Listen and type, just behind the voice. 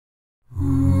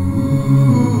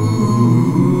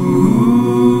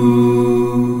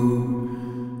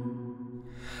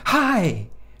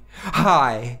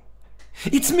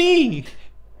It's me!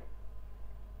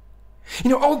 You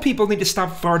know, old people need to stop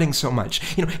farting so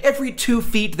much. You know, every 2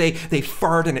 feet they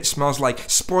fart and it smells like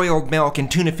spoiled milk and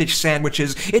tuna fish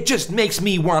sandwiches. It just makes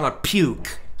me want to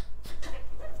puke.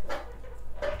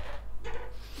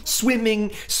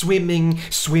 Swimming, swimming,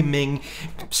 swimming,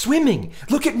 swimming.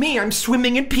 Look at me, I'm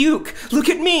swimming in puke. Look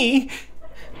at me.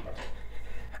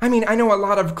 I mean, I know a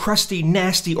lot of crusty,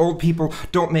 nasty old people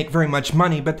don't make very much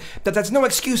money, but that's no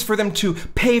excuse for them to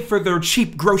pay for their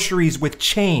cheap groceries with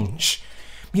change.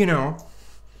 You know,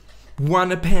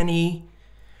 1 a penny,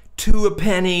 2 a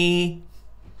penny,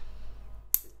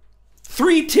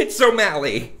 3 tits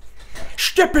O'Malley.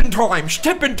 Step in time,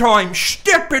 step in time,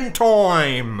 step in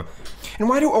time. And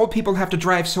why do old people have to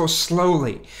drive so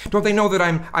slowly? Don't they know that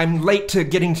I'm late to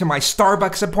getting to my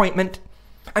Starbucks appointment?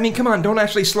 I mean, come on, don't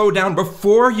actually slow down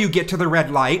before you get to the red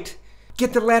light.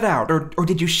 Get the lead out, or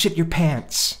did you shit your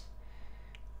pants?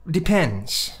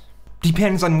 Depends.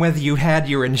 Depends on whether you had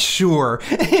your insure.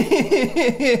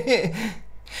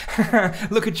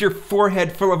 Look at your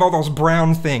forehead full of all those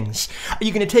brown things. Are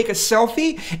you going to take a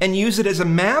selfie and use it as a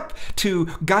map to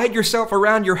guide yourself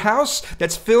around your house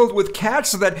that's filled with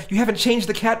cats so that you haven't changed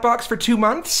the cat box for 2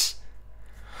 months?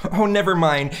 Oh, never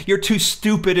mind. You're too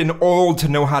stupid and old to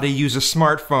know how to use a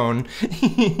smartphone.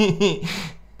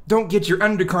 Don't get your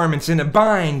undergarments in a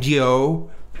bind,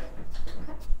 yo.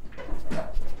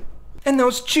 And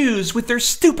those Jews with their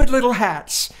stupid little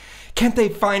hats. Can't they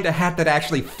find a hat that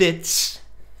actually fits?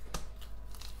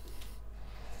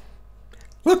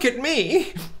 Look at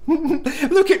me.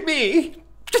 Look at me.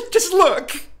 Just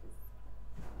look.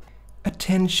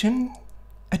 Attention.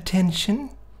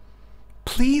 Attention.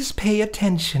 Please pay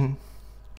attention.